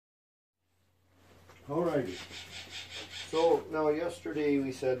Alrighty. So now yesterday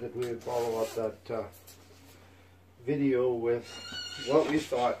we said that we would follow up that video with what we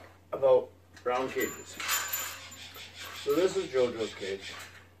thought about round cages. So this is JoJo's cage.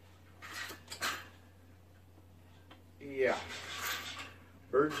 Yeah.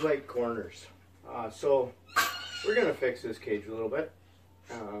 Birds like corners. So we're going to fix this cage a little bit.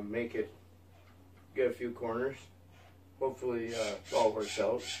 Make it, get a few corners. Hopefully it all works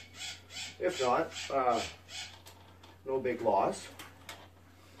out. If not, no big loss.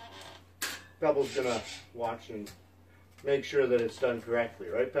 Pebble's going to watch and make sure that it's done correctly.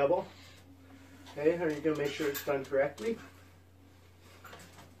 Right, Pebble? Hey, are you going to make sure it's done correctly?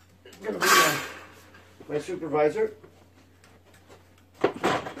 Going to be my supervisor.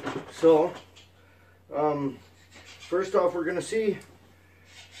 So, first off, we're going to see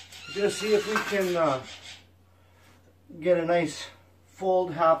if we can get a nice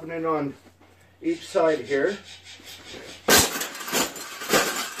fold happening on each side here.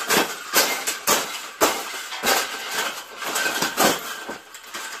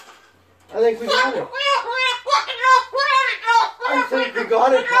 I think we got it. I think we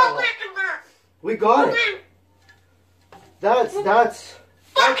got it, Paula. We got it. That's the best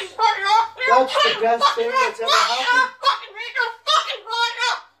thing that's ever happened.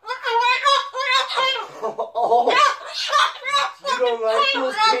 Oh, you don't like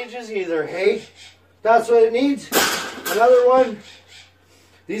those cages either, hey? That's what it needs. Another one.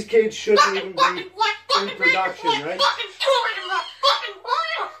 These cages shouldn't even be in production, right?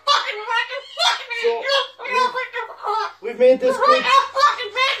 So, we've made this cage.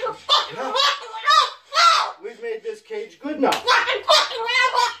 We've made this cage good now.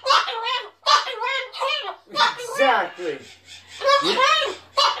 Exactly.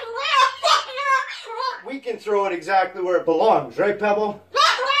 We can throw it exactly where it belongs, right, Pebble?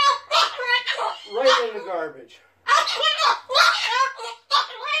 Right in the garbage.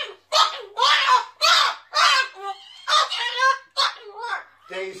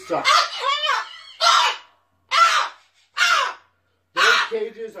 They suck. Those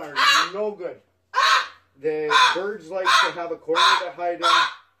cages are no good. The birds like to have a corner to hide in.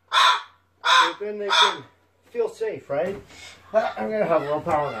 And then they can feel safe, right? I'm going to have a little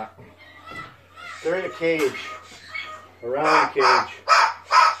power nap. They're in a cage. Around the cage.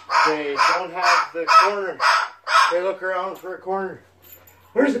 They don't have the corner. They look around for a corner.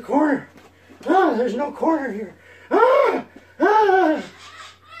 Where's the corner? Ah, there's no corner here. Ah, ah.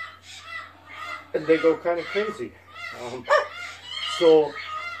 And they go kind of crazy. So,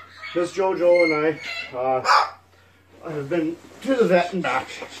 this JoJo and I have been to the vet and back.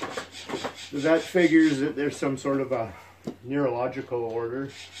 The vet figures that there's some sort of a neurological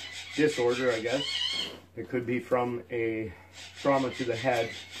disorder, I guess. It could be from a trauma to the head.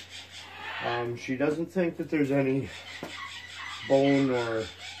 She doesn't think that there's any bone or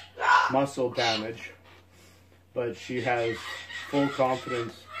muscle damage, but she has full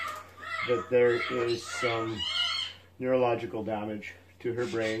confidence that there is some neurological damage to her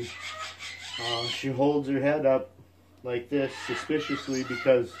brain. She holds her head up like this suspiciously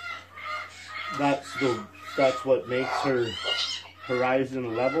because that's what makes her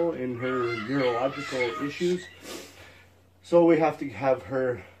horizon level in her neurological issues. So we have to have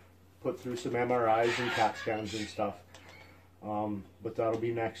her put through some MRIs and CAT scans and stuff. But that'll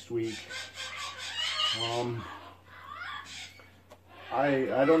be next week.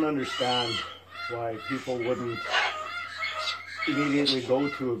 I don't understand why people wouldn't immediately go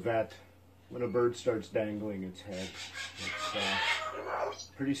to a vet when a bird starts dangling its head. It's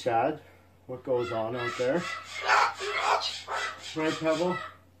pretty sad what goes on out there. Right, Pebble?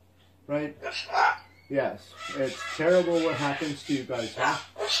 Right? Yes. It's terrible what happens to you guys, huh?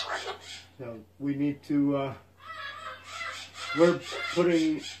 So we need to, we're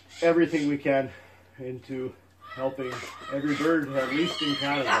putting everything we can into helping every bird, at least in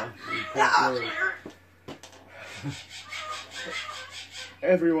Canada.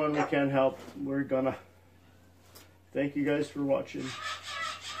 Everyone we can help. We're gonna. Thank you guys for watching.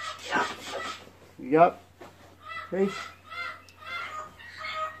 Yep. Hey.